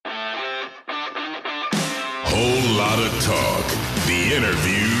whole lot of talk. The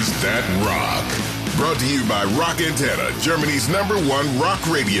interviews that rock. Brought to you by Rock Antenna, Germany's #1 rock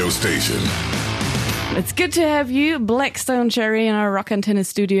radio station. It's good to have you, Blackstone Cherry, in our Rock Antenna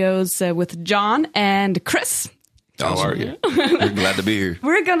studios with John and Chris. How are you? We're glad to be here.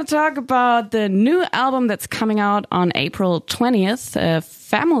 We're going to talk about the new album that's coming out on April 20th,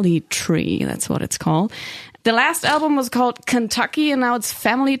 Family Tree. That's what it's called. The last album was called Kentucky, and now it's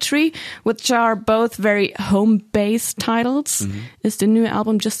Family Tree, which are both very home-based titles. Mm-hmm. Is the new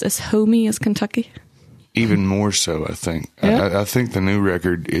album just as homey as Kentucky? Even more so, I think. Yeah. I think the new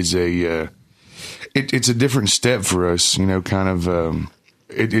record is it's a different step for us, you know, kind of...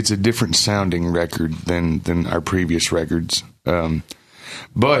 It's a different sounding record than our previous records,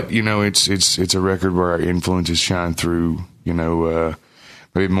 but you know it's a record where our influences shine through. You know,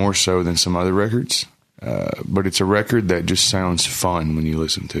 maybe more so than some other records. But it's a record that just sounds fun when you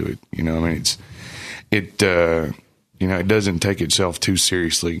listen to it. You know, I mean, it doesn't take itself too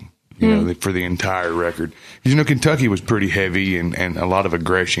seriously. You know, for the entire record, you know, Kentucky was pretty heavy and a lot of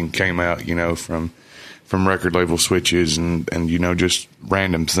aggression came out. You know, from record label switches and you know, just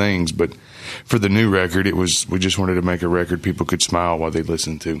random things. But for the new record, we just wanted to make a record people could smile while they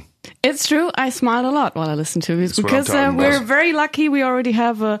listened to. It's true. I smiled a lot while I listened to it because we're very lucky. We already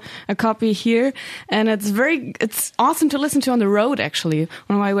have a copy here, and it's awesome to listen to on the road. Actually,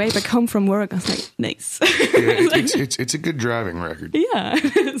 on my way back home from work, I was like, nice. Yeah, it's a good driving record. Yeah.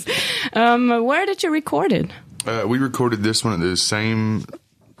 Where did you record it? We recorded this one at the same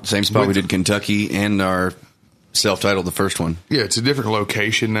spot we did Kentucky and our self-titled, the first one. Yeah, it's a different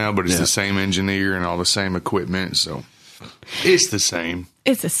location now, but it's the same engineer and all the same equipment, so it's the same.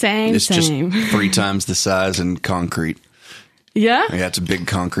 It's the same. It's just 3 times the size and concrete. Yeah? Yeah, it's a big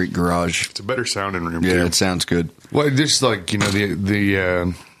concrete garage. It's a better sounding room, Yeah, too. it sounds good. Well, just like, you know,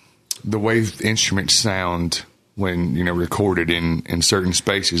 the way instruments sound when, you know, recorded in certain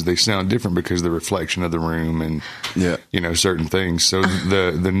spaces, they sound different because of the reflection of the room and, you know, certain things. So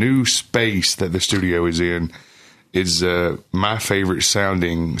the new space that the studio is in is my favorite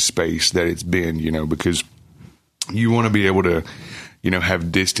sounding space that it's been, you know, because you want to be able to, you know,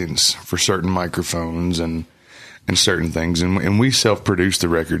 have distance for certain microphones and certain things. And we self-produce the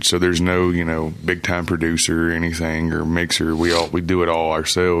record, so there's no, you know, big-time producer or anything or mixer. We do it all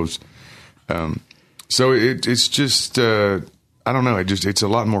ourselves. So it's just I don't know. It's a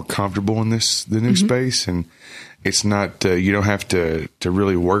lot more comfortable in the new space, and it's not you don't have to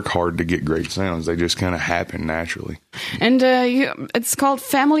really work hard to get great sounds. They just kind of happen naturally. And it's called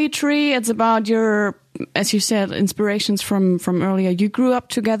Family Tree. It's about your, as you said, inspirations from earlier. You grew up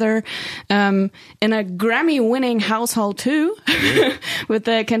together in a Grammy-winning household too, with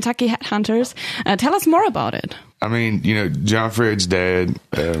the Kentucky Headhunters. Tell us more about it. I mean, you know, John Fred's dad.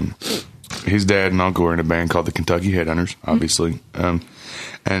 His dad and uncle are in a band called the Kentucky Headhunters, obviously.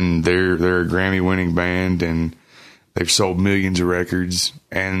 And they're a Grammy-winning band, and they've sold millions of records.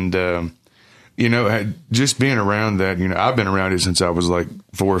 And, you know, just being around that, you know, I've been around it since I was like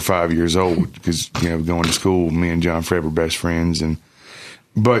 4 or 5 years old because, you know, going to school, me and John Fred were best friends.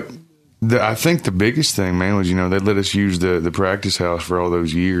 But I think the biggest thing, man, was, you know, they let us use the practice house for all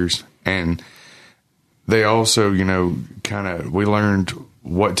those years. And they also, you know, we learned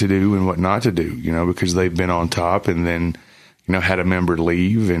what to do and what not to do, you know, because they've been on top and then, you know, had a member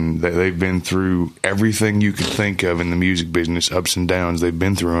leave, and they've been through everything you could think of in the music business, ups and downs. They've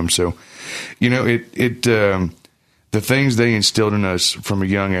been through them. So, you know, the things they instilled in us from a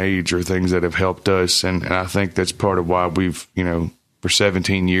young age are things that have helped us. And I think that's part of why we've, you know, for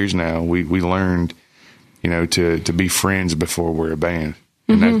 17 years now, we learned, you know, to be friends before we're a band.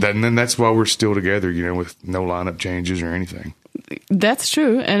 And then that's why we're still together, you know, with no lineup changes or anything. That's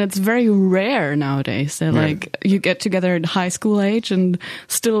true, and it's very rare nowadays that like you get together at high school age and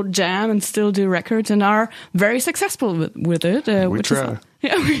still jam and still do records and are very successful with it. We try.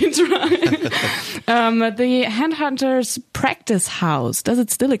 We try. The Headhunters practice house, does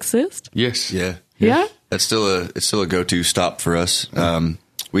it still exist? Yes. Yeah. It's still a go-to stop for us.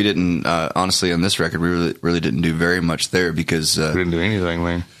 We didn't honestly on this record. We really didn't do very much there because we didn't do anything,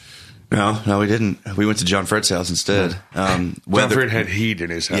 man. No, we didn't. We went to John Fred's house instead. John Fred had heat in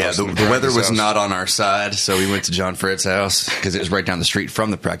his house. Yeah, the weather was not on our side, so we went to John Fred's house because it was right down the street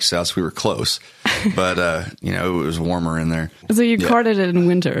from the practice house. We were close, but you know, it was warmer in there. So you recorded it in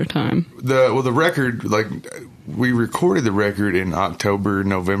winter time. The record, like we recorded the record in October,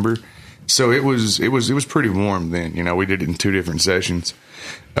 November, so it was pretty warm then. You know, we did it in 2 different sessions.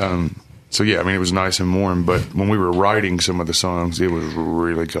 So, yeah, I mean, it was nice and warm, but when we were writing some of the songs, it was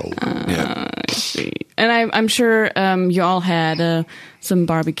really cold. I see. And I'm sure you all had some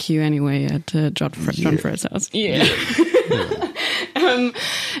barbecue anyway at John Fred's house. Yeah.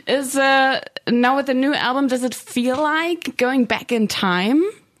 Now with the new album, does it feel like going back in time?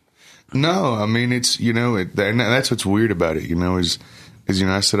 No, I mean, it's, and that's what's weird about it, is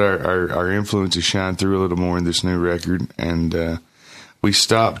I said our influences shine through a little more in this new record, and we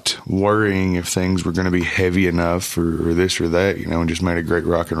stopped worrying if things were going to be heavy enough or this or that, and just made a great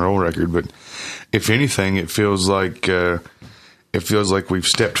rock and roll record. But if anything, it feels like we've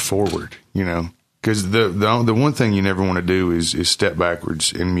stepped forward, because the one thing you never want to do is step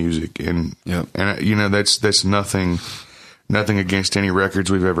backwards in music, and that's nothing against any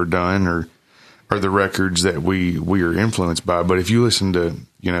records we've ever done or the records that we are influenced by. But if you listen to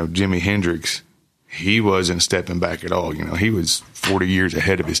Jimi Hendrix, he wasn't stepping back at all. He was 40 years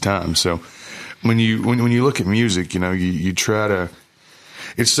ahead of his time. So when you look at music, you try to.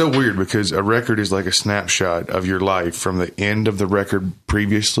 It's so weird because a record is like a snapshot of your life from the end of the record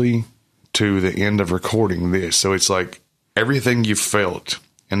previously to the end of recording this. So it's like everything you felt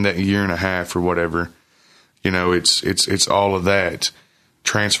in that year and a half or whatever. It's all of that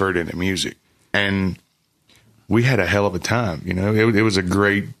transferred into music, and we had a hell of a time. It was a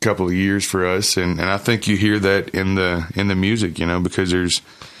great couple of years for us, and I think you hear that in the music, because it's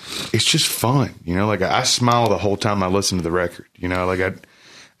just fun. Like I smile the whole time I listen to the record.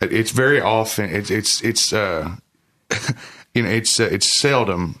 It's very often it's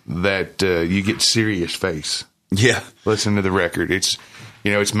seldom that you get serious face. Yeah, listen to the record. It's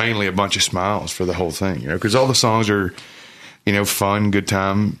mainly a bunch of smiles for the whole thing, because all the songs are, fun, good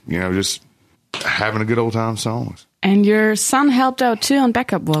time, just having a good old time songs. And your son helped out too on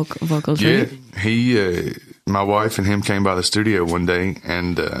backup vocals, right? Yeah, my wife and him came by the studio one day,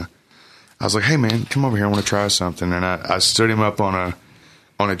 and I was like, "Hey man, come over here, I want to try something." And I stood him up on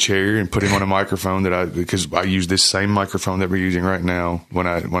a chair and put him on a microphone because I use this same microphone that we're using right now. When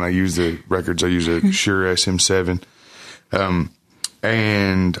I use the records, I use a Shure SM7.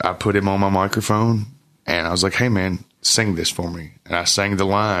 And I put him on my microphone, and I was like, "Hey, man, sing this for me." And I sang the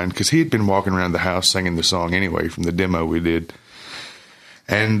line, because he had been walking around the house singing the song anyway from the demo we did.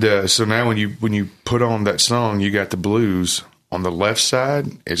 And so now when you put on that song, you got the blues. On the left side,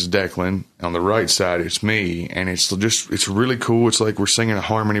 it's Declan. On the right side, it's me. And it's really cool. It's like we're singing a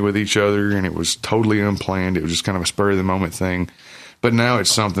harmony with each other, and it was totally unplanned. It was just kind of a spur-of-the-moment thing. But now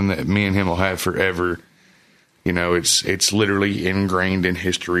it's something that me and him will have forever. It's literally ingrained in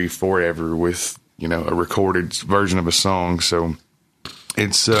history forever with, a recorded version of a song. So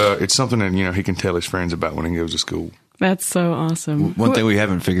it's something that, he can tell his friends about when he goes to school. That's so awesome. One thing we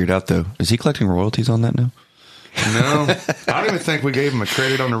haven't figured out, though, is he collecting royalties on that now? No, I don't even think we gave him a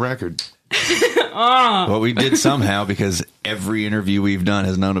credit on the record. Well, we did somehow, because every interview we've done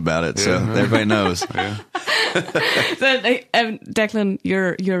has known about it, so everybody knows. Yeah. Declan,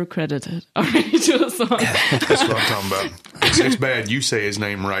 you're credited already to a song. That's what I'm talking about. It's bad. You say his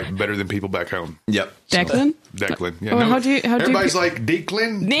name right better than people back home. Yep. Declan? Declan. Yeah, well, how do you everybody's like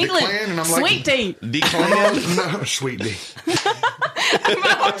Declan, and I'm like Sweet D. Declan. No, Sweet D.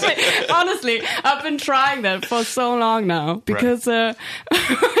 Honestly, I've been trying that for so long now because my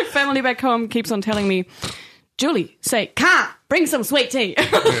family back home keeps on telling me, "Julie, say, Ka, bring some sweet tea."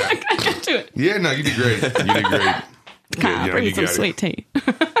 I can't do it. Yeah, no, you did great. Ka, bring some sweet tea.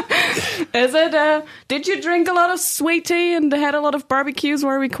 Is it? Did you drink a lot of sweet tea and had a lot of barbecues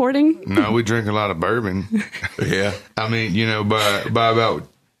while recording? No, we drink a lot of bourbon. Yeah, I mean, by about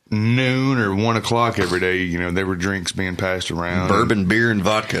noon or 1 o'clock every day, there were drinks being passed around. Bourbon, beer, and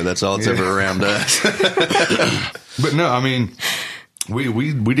vodka. That's all that's ever around us. But no, I mean,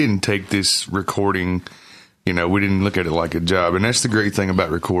 we didn't take this recording, we didn't look at it like a job. And that's the great thing about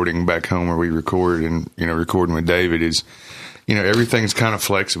recording back home where we record and, recording with David is, everything's kind of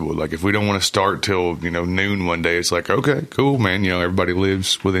flexible. Like if we don't want to start till, noon one day, it's like, okay, cool, man. Everybody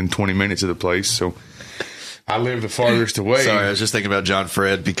lives within 20 minutes of the place. So I live the farthest away. Sorry, I was just thinking about John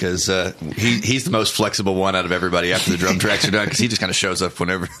Fred because he's the most flexible one out of everybody after the drum tracks are done because he just kind of shows up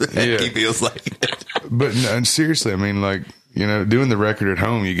whenever he feels like it. But no, and seriously, I mean, like, doing the record at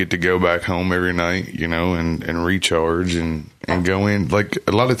home, you get to go back home every night, and recharge and go in. Like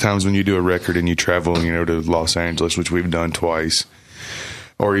a lot of times when you do a record and you travel, to Los Angeles, which we've done twice,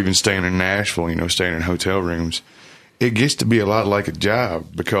 or even staying in Nashville, staying in hotel rooms, it gets to be a lot like a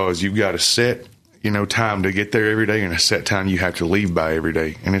job because you've got a set time to get there every day and a set time you have to leave by every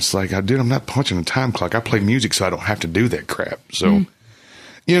day. And it's like, dude, I'm not punching a time clock. I play music so I don't have to do that crap. So,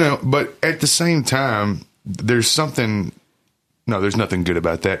 but at the same time, there's nothing good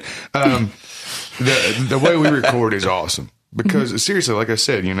about that. The way we record is awesome. Because seriously, like I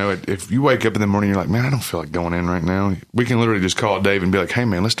said, you know, if you wake up in the morning, you're like, man, I don't feel like going in right now. We can literally just call Dave and be like, hey,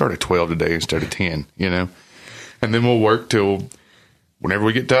 man, let's start at 12 today instead of 10, you know? And then we'll work till whenever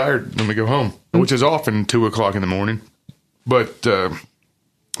we get tired, then we go home, which is often 2 o'clock in the morning. But, you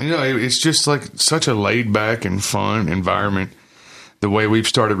know, it's just like such a laid back and fun environment. The way we've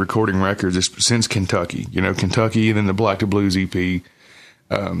started recording records is since Kentucky, you know, Kentucky and then the Black to Blues EP.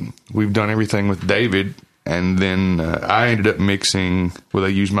 We've done everything with David. And then I ended up mixing, well, I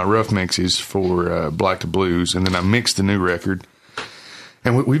used my rough mixes for Black to Blues, and then I mixed the new record.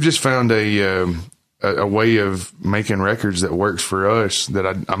 And we've just found a way of making records that works for us that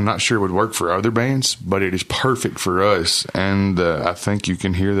I'm not sure would work for other bands, but it is perfect for us. And I think you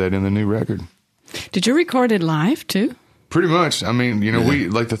can hear that in the new record. Did you record it live too? Pretty much. I mean, you know, we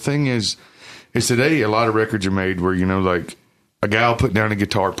like the thing is today a lot of records are made where, you know, like, a guy will put down a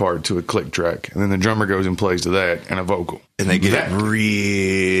guitar part to a click track, and then the drummer goes and plays to that, and a vocal. And they get it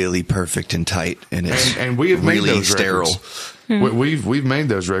really perfect and tight, and it's and we have really made those sterile. Records. We've made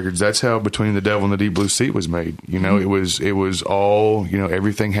those records. That's how Between the Devil and the Deep Blue Sea was made. You know, it was all, you know,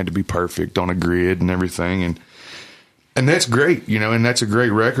 everything had to be perfect on a grid and everything, and that's great, you know, and that's a great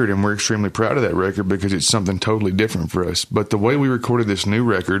record, and we're extremely proud of that record because it's something totally different for us. But the way we recorded this new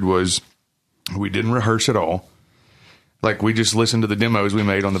record was we didn't rehearse at all. Like, we just listened to the demos we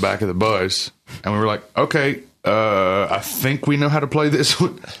made on the back of the bus, and we were like, okay, I think we know how to play this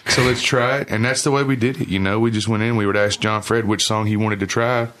one, so let's try it. And that's the way we did it, you know. We just went in, we would ask John Fred which song he wanted to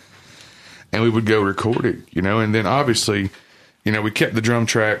try, and we would go record it, you know. And then, obviously, you know, we kept the drum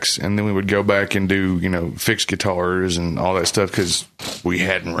tracks, and then we would go back and do, you know, fixed guitars and all that stuff because we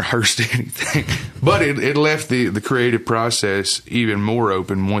hadn't rehearsed anything. But it left the creative process even more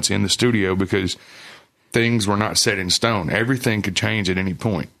open once in the studio because things were not set in stone. Everything could change at any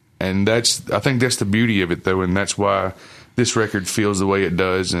point. And I think that's the beauty of it, though, and that's why this record feels the way it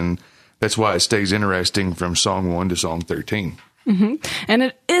does, and that's why it stays interesting from song 1 to song 13. Mm-hmm. And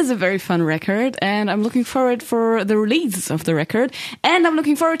it is a very fun record, and I'm looking forward for the release of the record, and I'm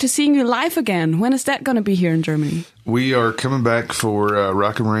looking forward to seeing you live again. When is that going to be here in Germany? We are coming back for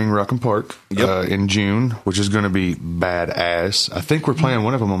Rock am Ring, Rock am Park in June, which is going to be badass. I think we're playing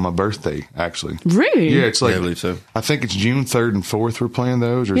one of them on my birthday, actually. Really? Yeah, it's like, I believe so. I think it's June 3rd and 4th we're playing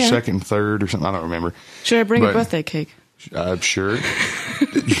those, or 2nd and 3rd or something. I don't remember. Should I bring a birthday cake? I'm sure.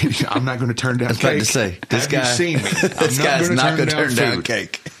 I'm not going to turn down cake. I was about to say, this guy, seen me? this guy's not going to turn down food.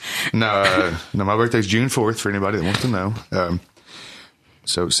 cake. No, my birthday's June 4th for anybody that wants to know.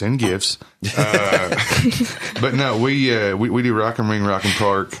 So send gifts. But no, we do Rock am Ring, Rock am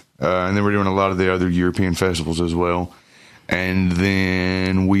Park, and then we're doing a lot of the other European festivals as well. And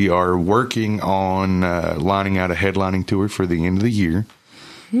then we are working on lining out a headlining tour for the end of the year.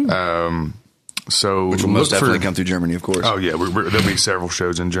 So which will most definitely come through Germany, of course. Oh, yeah. There'll be several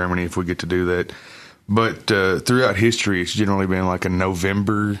shows in Germany if we get to do that. But throughout history, it's generally been like a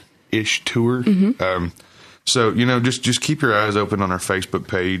November-ish tour. Mm-hmm. So, you know, just keep your eyes open on our Facebook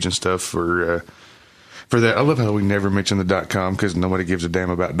page and stuff for that. I love how we never mention the .com because nobody gives a damn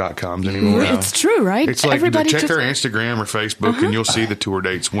about .coms anymore. It's true, right? It's like check our Instagram or Facebook and you'll see the tour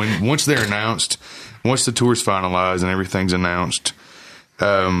dates. Once they're announced, once the tour's finalized and everything's announced, you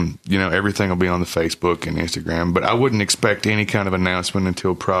know, everything will be on the Facebook and Instagram. But I wouldn't expect any kind of announcement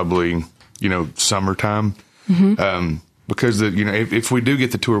until probably, you know, summertime. Mm-hmm. Because, you know, if we do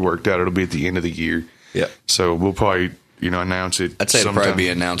get the tour worked out, it'll be at the end of the year. Yeah. So we'll probably, you know, announce it. I'd say it'll probably be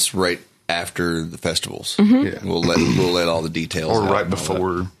announced right after the festivals. Mm-hmm. Yeah. We'll let all the details or out right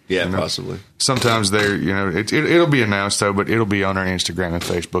before. Yeah, you know? possibly. Sometimes they're, you know, it'll be announced though, but it'll be on our Instagram and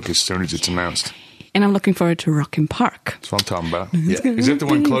Facebook as soon as it's announced. And I'm looking forward to Rock am Park. That's what I'm talking about. Yeah. Is that the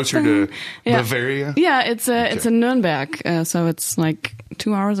one closer to Bavaria? Yeah, it's in Nuremberg, so it's like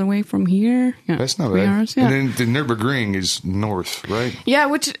 2 hours away from here. Yeah, that's not 3 bad. hours, yeah. And then the Nürburgring is north, right? Yeah,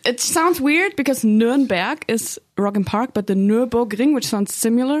 which it sounds weird because Nuremberg is Rock am Park, but the Nürburgring, which sounds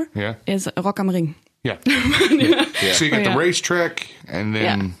similar, is Rock am Ring. Yeah. So you got the racetrack, and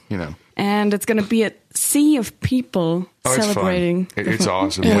then you know, and it's going to be a sea of people celebrating. It's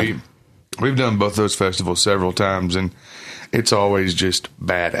awesome. Yeah. We've done both those festivals several times, and it's always just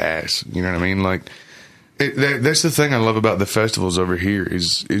badass. You know what I mean? Like, that's the thing I love about the festivals over here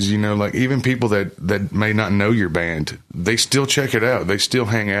is you know, like, even people that may not know your band, they still check it out. They still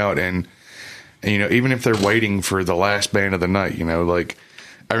hang out, and you know, even if they're waiting for the last band of the night, you know, like,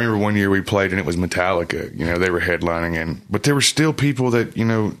 I remember one year we played and it was Metallica. You know, they were headlining, but there were still people that, you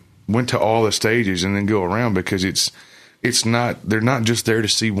know, went to all the stages and then go around because they're not just there to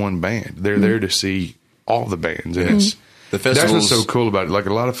see one band. They're there to see all the bands. And the festivals, that's what's so cool about it. Like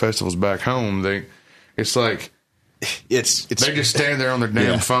a lot of festivals back home, it's like They just stand there on their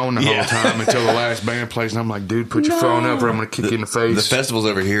damn phone the Yeah. whole time until the last band plays, and I'm like, dude, put your phone up or I'm going to kick you in the face. The festivals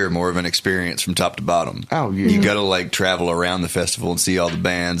over here are more of an experience from top to bottom. Oh, yeah. You got to like travel around the festival and see all the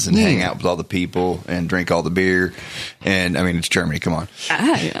bands and hang out with all the people and drink all the beer. And I mean, it's Germany. Come on.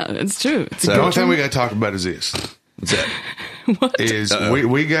 Yeah, it's true. It's The only thing we got to talk about is this. What's that? Is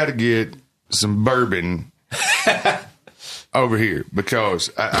we got to get some bourbon over here,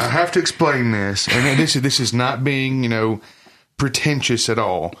 because I have to explain this, and this is not being, pretentious at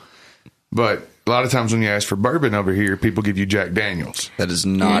all, but a lot of times when you ask for bourbon over here, people give you Jack Daniels. That is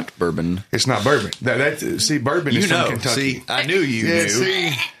not bourbon. It's not bourbon. See, bourbon is from Kentucky. See, I knew you knew.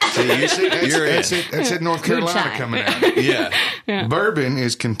 See, that's it, North Carolina coming out. Yeah. Bourbon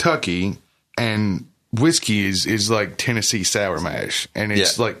is Kentucky, and whiskey is like Tennessee sour mash, and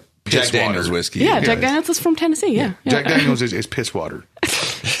it's like piss Jack Daniels water. whiskey. Yeah, Jack Daniels is from Tennessee. Yeah. Jack Daniels is piss water.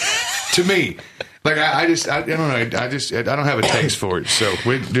 To me, like I don't know. I don't have a taste for it. So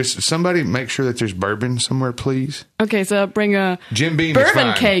somebody make sure that there's bourbon somewhere, please. Okay, so bring a Jim Beam is bourbon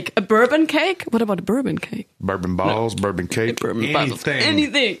fine. cake. A bourbon cake? What about a bourbon cake? Bourbon balls, bourbon cake, Bourbon bottles.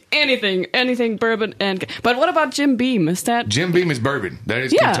 anything. Anything bourbon and. But what about Jim Beam? Is that Jim Beam is bourbon. That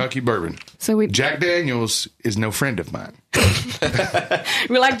is Yeah. Kentucky bourbon. so? We Jack Daniels is no friend of mine.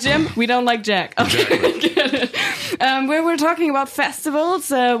 like Jim. We don't like Jack. Okay. We're talking about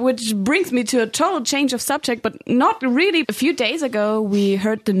festivals, which brings me to a total change of subject, but not really. A few days ago, we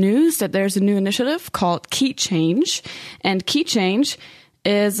heard the news that there's a new initiative called Key Change, and Key Change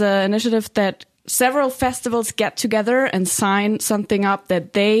is an initiative that several festivals get together and sign something up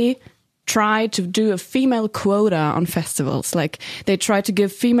that they try to do a female quota on festivals. Like they try to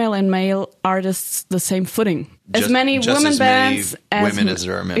give female and male artists the same footing. As many women bands as women as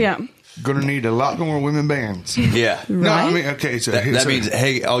there are men. Yeah. Gonna need a lot more women bands. Yeah. No, I Right? mean, okay. So That means,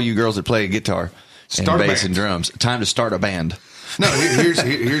 hey, all you girls that play guitar and Start a bass band. and drums, time to start a band. no.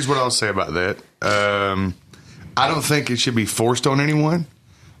 Here's what I'll say about that. I don't think it should be forced on anyone,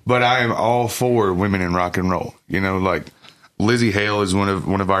 but I am all for women in rock and roll. Like Lizzie Hale is one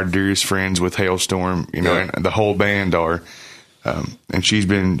of our dearest friends with Hailstorm. Yeah. And the whole band are. And she's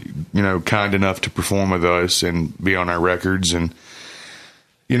been, kind enough to perform with us and be on our records. And,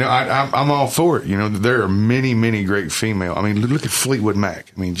 I'm all for it. There are many, many great female. I mean, look at Fleetwood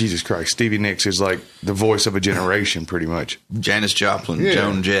Mac. I mean, Jesus Christ. Stevie Nicks is like the voice of a generation, pretty much. Janis Joplin, Yeah.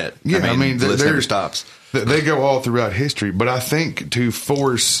 Joan Jett. Yeah, I mean the list they're- never stops. They go all throughout history. But I think to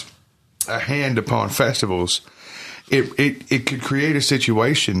force a hand upon festivals, it could create a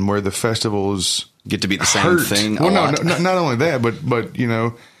situation where the festivals Get to be the same hurt. thing a Well, lot. no, not only that, but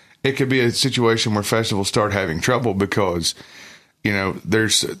it could be a situation where festivals start having trouble because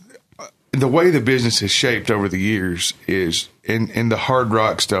there's the way the business has shaped over the years is in the hard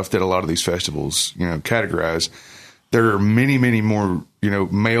rock stuff that a lot of these festivals categorize. There are many, many more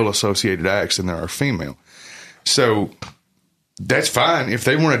male associated acts than there are female. So that's fine. If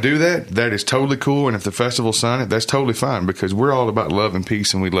they want to do that, that is totally cool. And if the festival sign it, that's totally fine because we're all about love and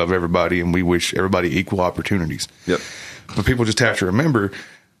peace and we love everybody and we wish everybody equal opportunities. Yep. But people just have to remember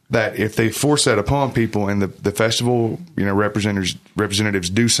that if they force that upon people and the festival, representatives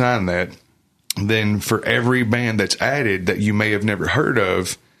do sign that, then for every band that's added that you may have never heard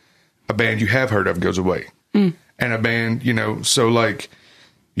of, a band you have heard of goes away. And a band, so like,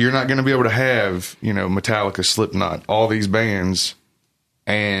 you're not going to be able to have, Metallica, Slipknot, all these bands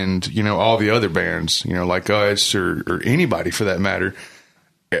and, all the other bands, like us or anybody for that matter.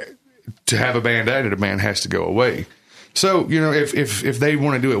 To have a band added, a band has to go away. So, if they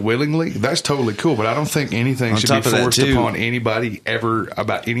want to do it willingly, that's totally cool. But I don't think anything should be top of that, forced too- upon anybody ever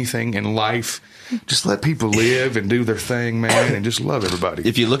about anything in life. Just let people live and do their thing, man, and just love everybody.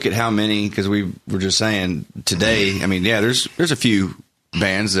 If you look at how many, because we were just saying today, I mean, yeah, there's a few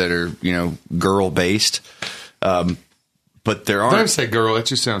bands that are girl based, but there Don't aren't say girl. That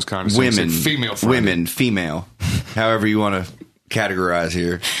just sounds condescending. Say women, female, however you want to categorize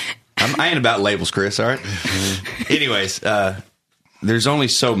here. I ain't about labels, Chris. All right. Anyways, there's only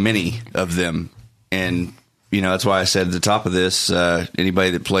so many of them, and that's why I said at the top of this,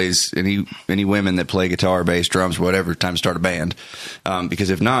 anybody that plays any women that play guitar, bass, drums, whatever, time to start a band, because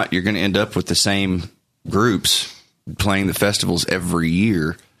if not, you're going to end up with the same groups playing the festivals every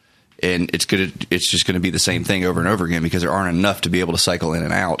year. And it's just going to be the same thing over and over again because there aren't enough to be able to cycle in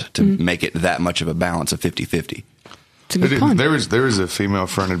and out to make it that much of a balance of 50-50. It's a good point. There was a female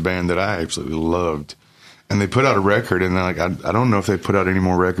fronted band that I absolutely loved, and they put out a record. And I don't know if they put out any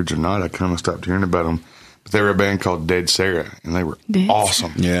more records or not. I kind of stopped hearing about them. But they were a band called Dead Sarah, and they were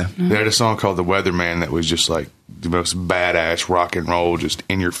awesome. Yeah. They had a song called The Weatherman that was just like the most badass rock and roll, just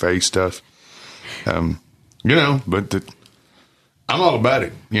in your face stuff. You know, but I'm all about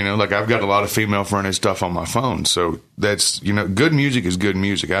it. You know, like I've got a lot of female fronted stuff on my phone, so that's, you know, good music is good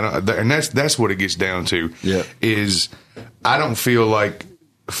music. And that's what it gets down to. Yeah. Is I don't feel like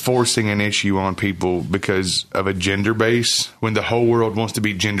forcing an issue on people because of a gender base when the whole world wants to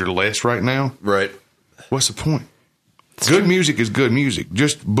be genderless right now. Right. What's the point? Good music is good music.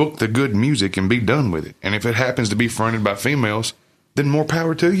 Just book the good music and be done with it. And if it happens to be fronted by females, then more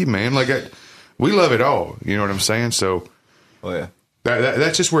power to you, man. Like we love it all. You know what I'm saying? So, Oh yeah.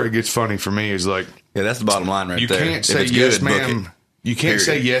 That's just where it gets funny for me. Is like, Yeah, that's the bottom line right you there. can't If say it's yes, good, book ma'am. it. You can't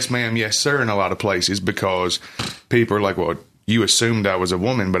say Period. yes, ma'am, yes, sir in a lot of places because people are like, well, you assumed I was a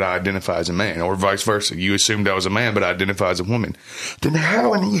woman, but I identify as a man, or vice versa. You assumed I was a man, but I identify as a woman. Then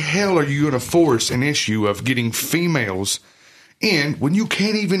how in the hell are you going to force an issue of getting females in when you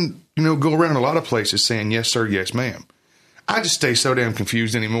can't even, you know, go around a lot of places saying yes, sir, yes, ma'am? I just stay so damn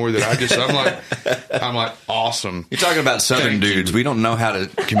confused anymore that I'm like, awesome. You're talking about Southern Thank you. dudes. We don't know how to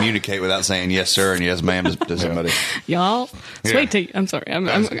communicate without saying yes, sir, and yes, ma'am to somebody. Y'all, Yeah. sweet tea. I'm sorry.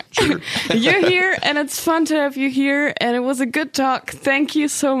 You're here, and it's fun to have you here, and it was a good talk. Thank you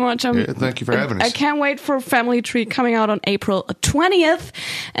so much. Yeah, thank you for having us. I can't wait for Family Tree coming out on April 20th,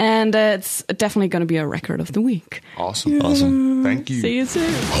 and it's definitely going to be a record of the week. Awesome. Awesome. Thank you. See you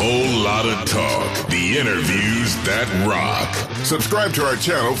soon. Whole lot of talk. The interviews that rock. Subscribe to our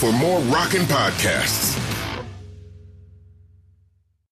channel for more rockin' podcasts.